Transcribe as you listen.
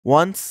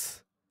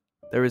Once,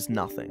 there was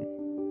nothing.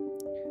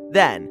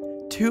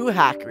 Then, two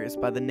hackers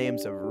by the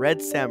names of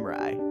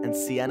RedSamurai and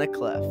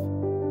SiennaCliff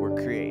were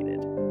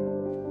created.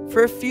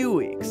 For a few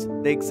weeks,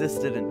 they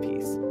existed in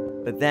peace,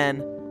 but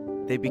then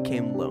they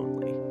became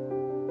lonely.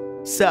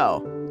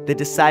 So, they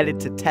decided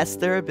to test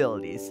their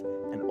abilities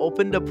and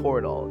opened a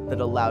portal that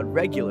allowed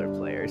regular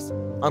players,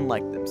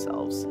 unlike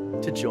themselves,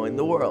 to join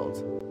the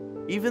world.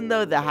 Even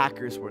though the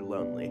hackers were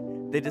lonely,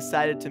 they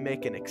decided to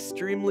make an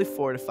extremely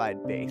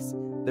fortified base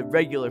that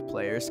regular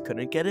players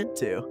couldn't get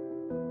into.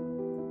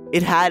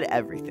 It had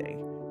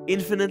everything: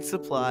 infinite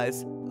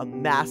supplies, a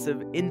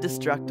massive,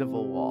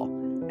 indestructible wall,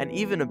 and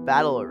even a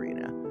battle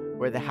arena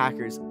where the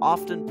hackers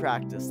often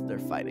practiced their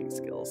fighting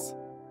skills.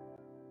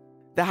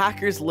 The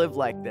hackers lived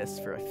like this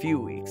for a few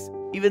weeks,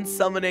 even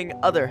summoning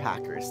other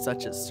hackers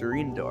such as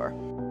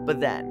Serendor.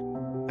 But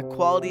then, a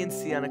quality in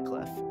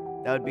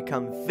SiennaCliff that would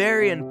become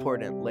very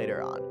important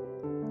later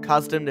on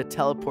caused him to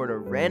teleport a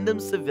random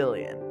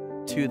civilian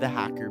to the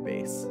hacker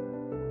base.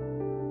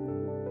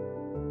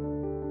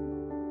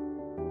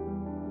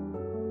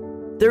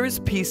 There was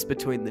peace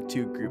between the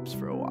two groups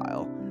for a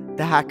while.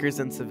 The hackers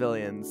and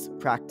civilians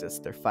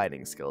practiced their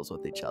fighting skills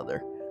with each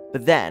other.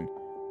 But then,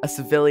 a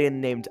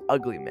civilian named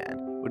Ugly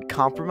Man would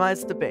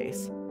compromise the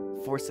base,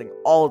 forcing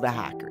all the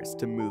hackers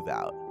to move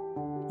out.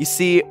 You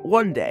see,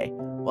 one day,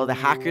 while the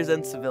hackers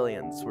and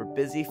civilians were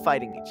busy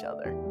fighting each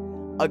other,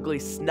 Ugly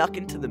snuck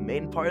into the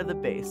main part of the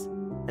base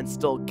and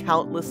stole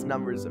countless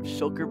numbers of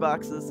shulker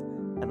boxes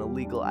and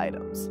illegal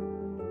items.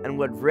 And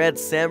when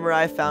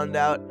RedSamurai found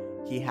out,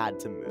 he had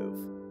to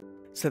move.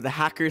 So the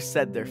hackers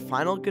said their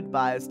final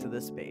goodbyes to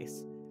the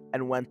space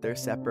and went their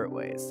separate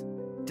ways.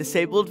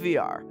 Disabled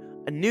VR,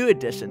 a new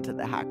addition to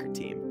the hacker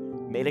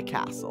team, made a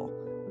castle,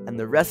 and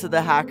the rest of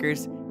the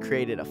hackers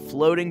created a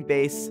floating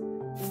base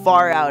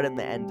far out in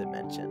the end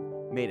dimension,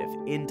 made of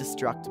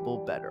indestructible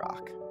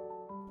bedrock.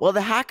 While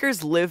the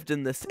hackers lived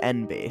in this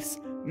end base,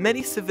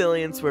 many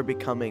civilians were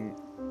becoming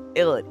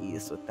ill at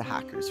ease with the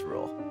hackers'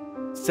 rule.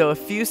 So a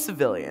few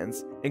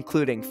civilians,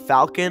 including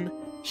Falcon,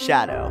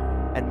 Shadow,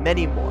 and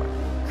many more,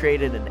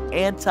 created an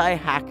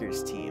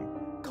anti-hackers team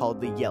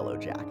called the Yellow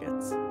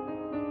Jackets.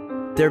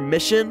 Their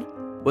mission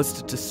was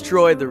to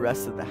destroy the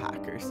rest of the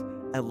hackers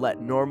and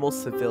let normal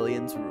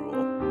civilians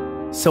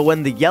rule. So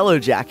when the Yellow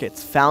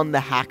Jackets found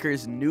the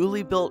hackers'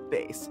 newly built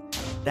base,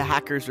 the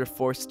hackers were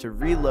forced to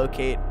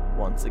relocate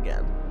once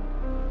again.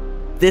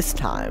 This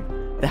time,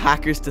 the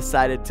hackers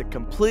decided to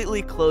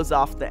completely close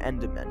off the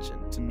end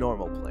dimension to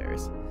normal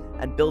players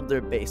and build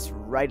their base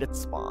right at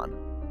spawn.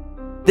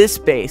 This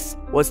base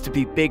was to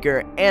be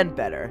bigger and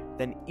better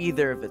than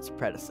either of its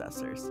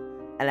predecessors,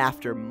 and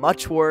after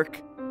much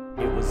work,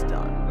 it was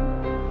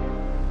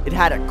done. It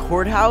had a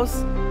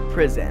courthouse,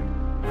 prison,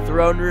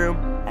 throne room,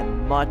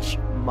 and much,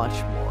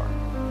 much more.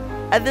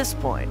 At this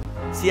point,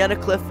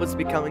 SiennaCliff was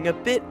becoming a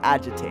bit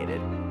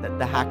agitated that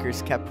the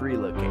hackers kept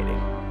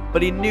relocating,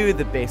 but he knew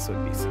the base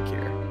would be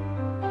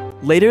secure.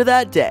 Later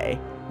that day,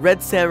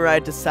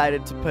 RedSamurai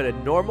decided to put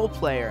a normal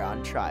player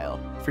on trial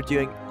for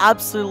doing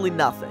absolutely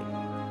nothing,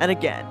 and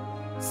again,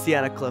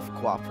 SiennaCliff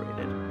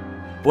cooperated.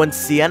 When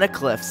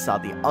SiennaCliff saw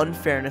the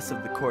unfairness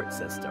of the court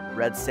system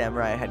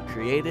RedSamurai had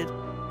created,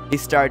 he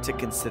started to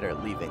consider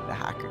leaving the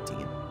hacker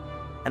team.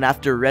 And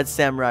after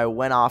RedSamurai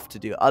went off to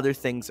do other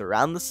things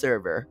around the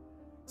server,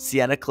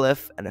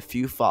 SiennaCliff and a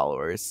few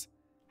followers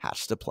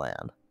hatched a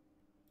plan.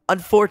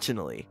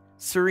 Unfortunately,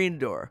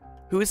 Serendor,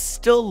 who was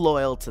still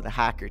loyal to the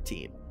hacker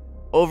team,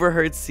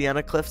 overheard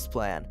SiennaCliff's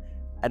plan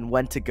and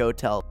went to go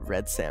tell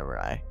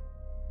RedSamurai.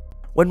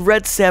 When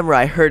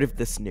RedSamurai heard of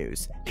this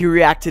news, he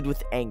reacted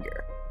with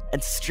anger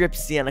and stripped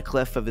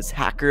SiennaCliff of his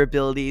hacker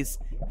abilities,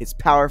 his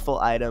powerful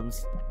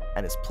items,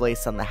 and his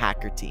place on the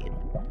hacker team.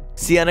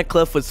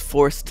 SiennaCliff was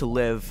forced to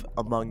live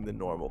among the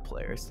normal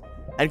players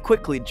and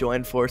quickly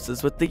joined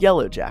forces with the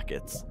Yellow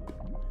Jackets.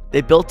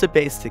 They built a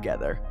base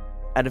together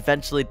and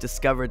eventually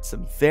discovered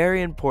some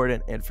very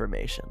important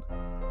information.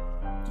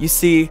 You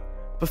see,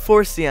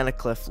 before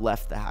SiennaCliff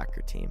left the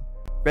hacker team,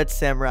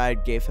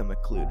 RedSamurai gave him a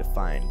clue to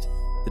find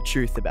the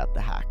truth about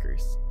the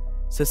hackers.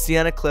 So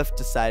SiennaCliff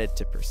decided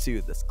to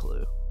pursue this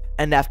clue.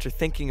 And after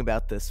thinking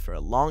about this for a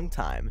long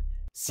time,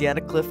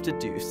 SiennaCliff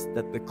deduced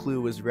that the clue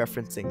was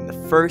referencing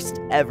the first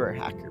ever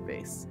hacker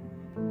base.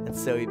 And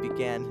so he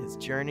began his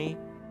journey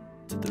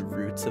to the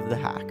roots of the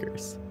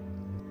hackers.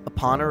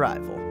 Upon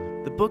arrival,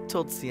 the book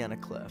told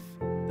SiennaCliff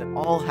that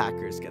all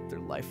hackers get their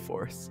life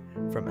force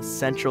from a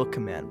central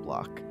command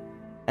block.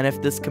 And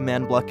if this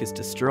command block is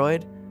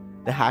destroyed,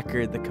 the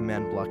hacker the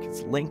command block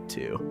is linked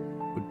to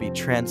would be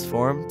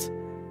transformed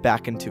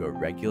back into a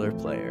regular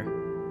player.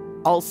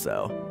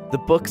 Also, the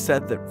book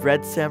said that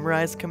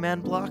RedSamurai's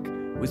command block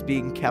was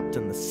being kept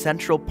in the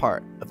central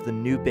part of the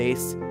new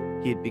base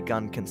he had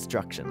begun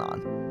construction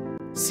on.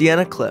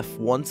 SiennaCliff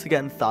once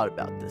again thought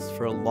about this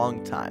for a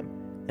long time,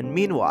 and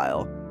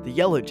meanwhile, the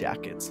Yellow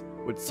Jackets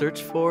would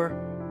search for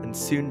and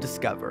soon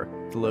discover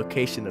the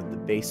location of the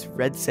base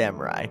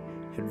RedSamurai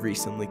had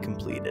recently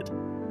completed.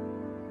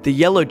 The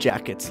Yellow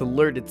Jackets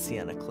alerted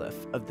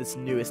SiennaCliff of this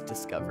newest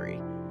discovery,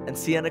 and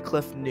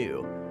SiennaCliff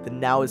knew that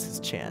now is his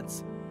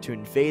chance to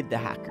invade the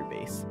hacker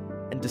base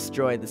and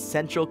destroy the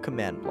central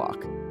command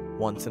block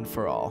once and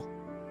for all.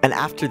 And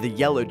after the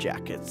Yellow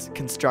Jackets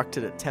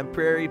constructed a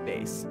temporary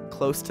base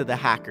close to the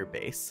hacker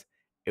base,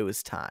 it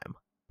was time.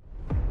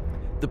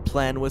 The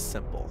plan was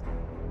simple.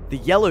 The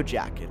Yellow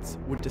Jackets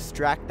would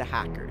distract the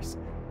hackers,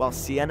 while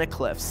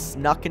SiennaCliff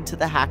snuck into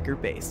the hacker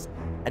base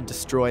and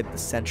destroyed the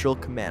central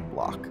command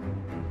block.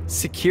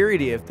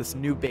 Security of this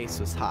new base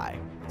was high,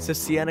 so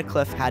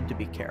SiennaCliff had to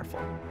be careful.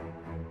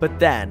 But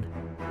then,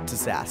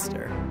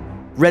 disaster.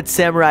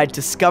 RedSamurai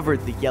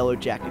discovered the Yellow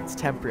Jackets'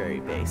 temporary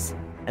base,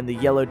 and the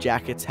Yellow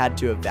Jackets had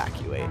to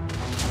evacuate.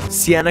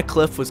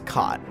 SiennaCliff was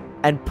caught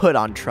and put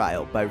on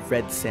trial by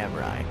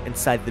RedSamurai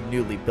inside the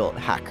newly built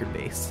hacker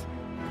base.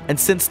 And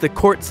since the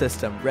court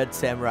system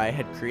RedSamurai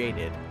had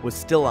created was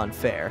still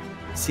unfair,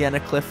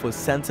 SiennaCliff was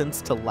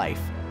sentenced to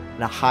life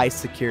in a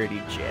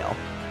high-security jail.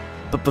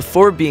 But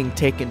before being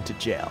taken to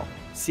jail,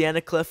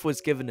 SiennaCliff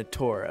was given a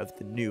tour of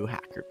the new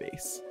hacker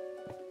base.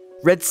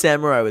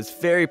 RedSamurai was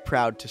very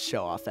proud to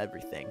show off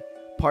everything.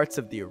 Parts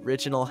of the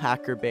original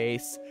hacker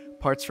base,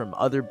 parts from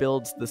other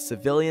builds the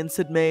civilians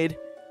had made,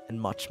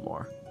 and much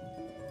more.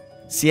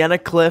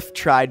 SiennaCliff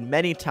tried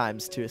many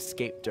times to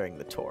escape during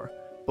the tour,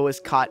 but was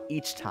caught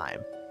each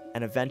time,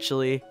 and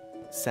eventually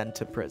sent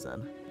to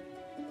prison.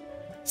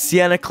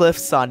 SiennaCliff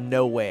saw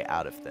no way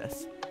out of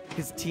this.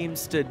 His team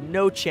stood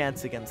no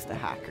chance against the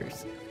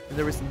hackers, and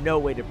there was no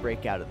way to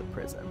break out of the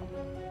prison.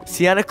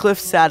 SiennaCliff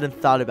sat and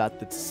thought about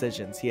the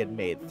decisions he had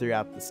made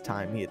throughout this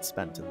time he had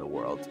spent in the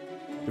world.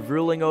 The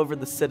ruling over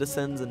the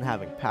citizens and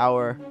having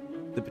power,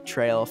 the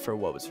betrayal for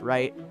what was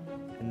right,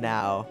 and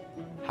now,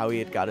 how he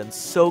had gotten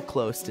so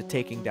close to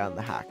taking down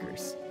the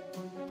hackers,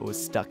 but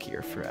was stuck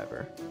here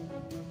forever.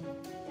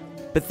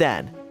 But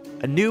then,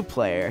 a new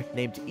player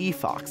named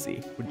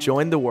eFoxy would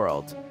join the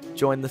world,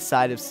 join the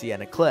side of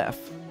SiennaCliff,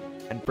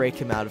 and break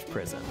him out of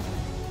prison.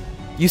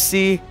 You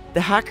see, the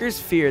hackers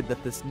feared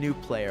that this new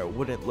player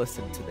wouldn't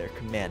listen to their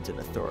command and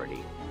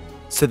authority,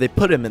 so they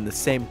put him in the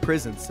same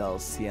prison cell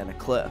as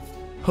SiennaCliff,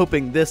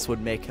 hoping this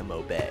would make him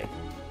obey.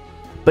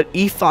 But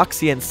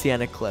eFoxy and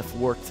SiennaCliff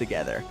worked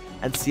together,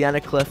 and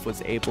SiennaCliff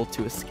was able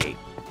to escape.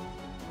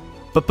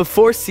 But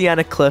before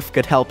SiennaCliff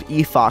could help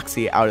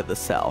eFoxy out of the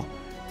cell,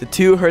 the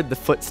two heard the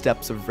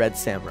footsteps of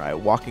RedSamurai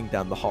walking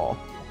down the hall,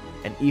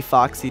 and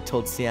eFoxy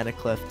told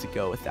SiennaCliff to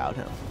go without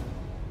him.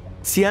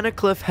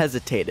 SiennaCliff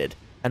hesitated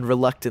and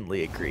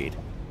reluctantly agreed,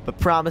 but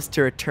promised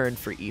to return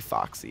for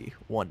eFoxy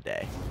one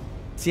day.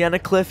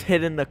 SiennaCliff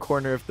hid in a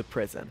corner of the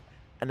prison,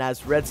 and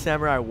as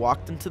RedSamurai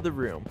walked into the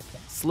room,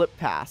 slipped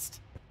past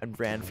and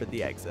ran for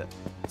the exit.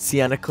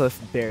 SiennaCliff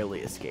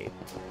barely escaped.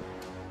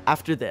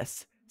 After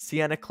this,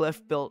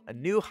 SiennaCliff built a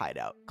new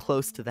hideout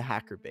close to the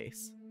hacker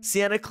base.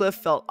 SiennaCliff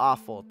felt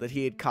awful that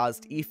he had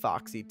caused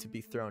eFoxy to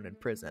be thrown in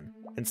prison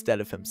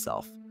instead of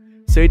himself,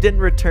 so he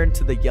didn't return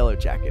to the Yellow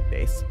Jacket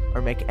base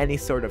or make any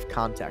sort of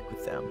contact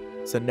with them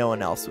so no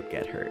one else would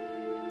get hurt.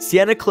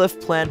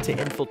 SiennaCliff planned to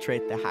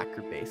infiltrate the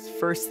hacker base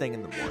first thing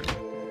in the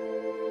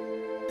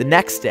morning. The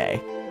next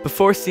day,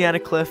 before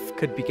SiennaCliff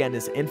could begin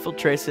his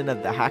infiltration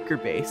of the hacker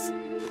base,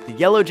 the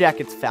Yellow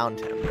Jackets found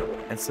him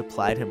and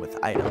supplied him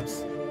with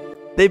items.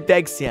 They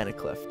begged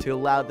SiennaCliff to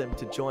allow them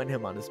to join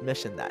him on his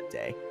mission that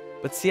day,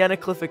 but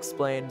SiennaCliff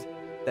explained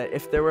that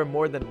if there were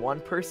more than one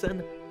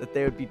person, that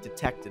they would be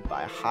detected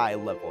by a high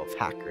level of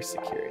hacker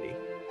security.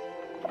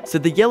 So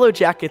the Yellow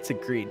Jackets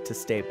agreed to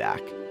stay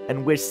back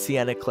and wished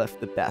SiennaCliff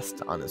the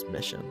best on his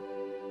mission.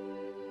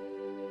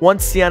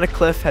 Once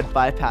SiennaCliff had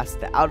bypassed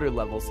the outer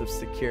levels of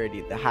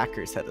security the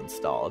hackers had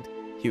installed,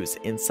 he was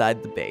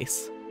inside the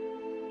base.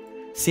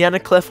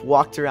 SiennaCliff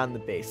walked around the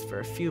base for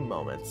a few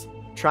moments,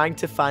 trying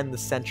to find the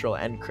central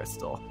end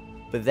crystal,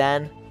 but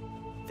then,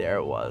 there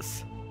it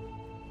was.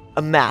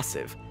 A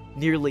massive,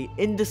 nearly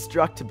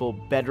indestructible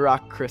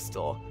bedrock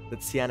crystal that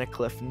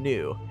SiennaCliff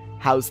knew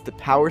housed the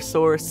power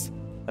source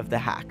of the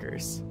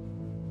hackers.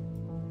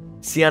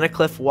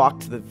 SiennaCliff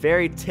walked to the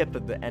very tip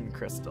of the end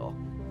crystal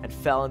and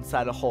fell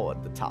inside a hole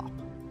at the top.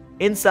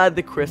 Inside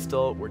the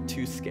crystal were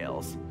two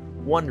scales,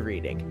 one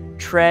reading,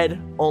 "Tread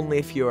only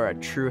if you are a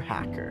true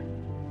hacker,"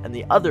 and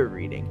the other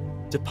reading,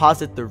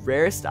 "Deposit the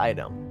rarest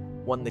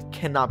item, one that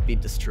cannot be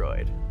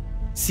destroyed."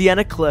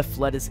 SiennaCliff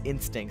let his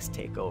instincts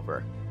take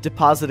over,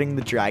 depositing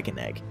the dragon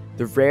egg,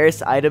 the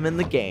rarest item in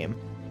the game,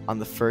 on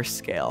the first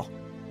scale.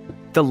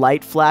 The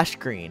light flashed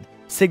green,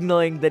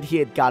 signaling that he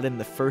had gotten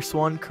the first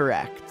one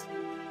correct.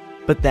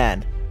 But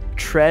then,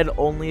 tread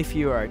only if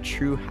you are a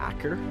true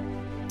hacker?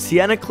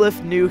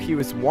 SiennaCliff knew he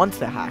was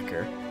once a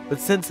hacker, but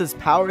since his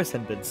powers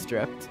had been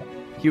stripped,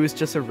 he was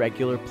just a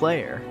regular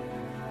player.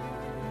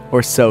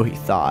 Or so he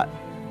thought.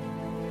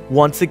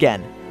 Once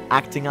again,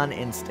 acting on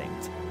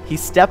instinct, he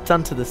stepped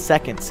onto the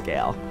second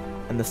scale,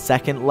 and the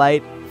second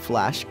light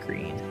flashed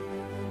green.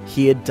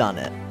 He had done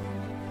it.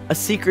 A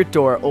secret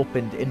door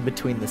opened in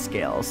between the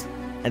scales,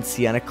 and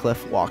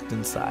SiennaCliff walked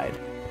inside.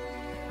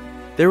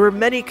 There were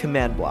many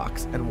command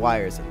blocks and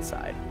wires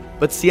inside,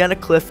 but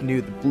SiennaCliff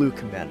knew the blue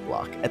command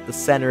block at the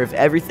center of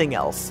everything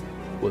else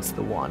was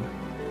the one.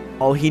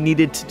 All he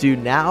needed to do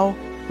now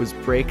was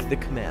break the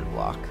command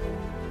block.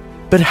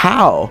 But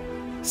how?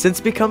 Since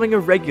becoming a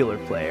regular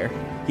player,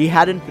 he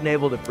hadn't been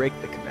able to break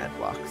the command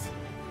blocks.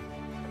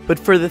 But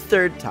for the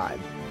third time,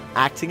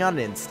 acting on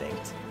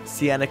instinct,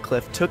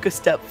 SiennaCliff took a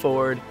step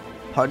forward,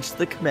 punched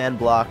the command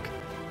block,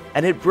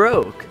 and it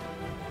broke.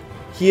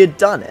 He had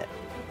done it.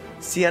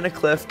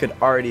 SiennaCliff could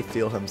already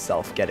feel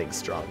himself getting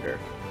stronger.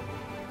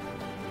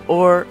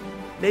 Or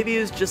maybe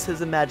it was just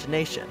his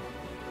imagination.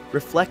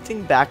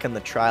 Reflecting back on the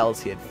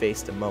trials he had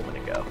faced a moment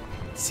ago,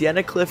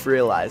 SiennaCliff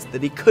realized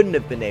that he couldn't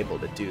have been able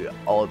to do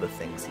all the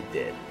things he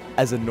did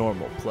as a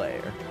normal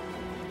player.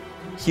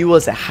 He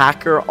was a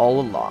hacker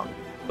all along,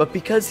 but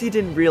because he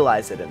didn't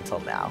realize it until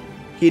now,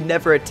 he had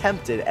never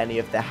attempted any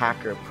of the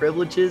hacker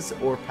privileges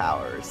or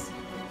powers.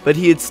 But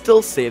he had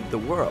still saved the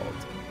world.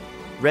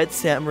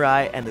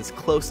 RedSamurai and his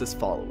closest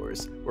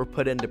followers were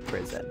put into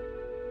prison.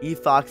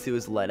 Foxy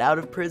was let out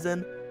of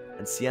prison,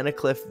 and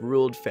SiennaCliff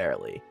ruled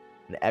fairly,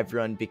 and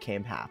everyone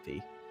became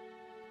happy.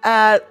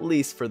 At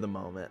least for the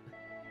moment.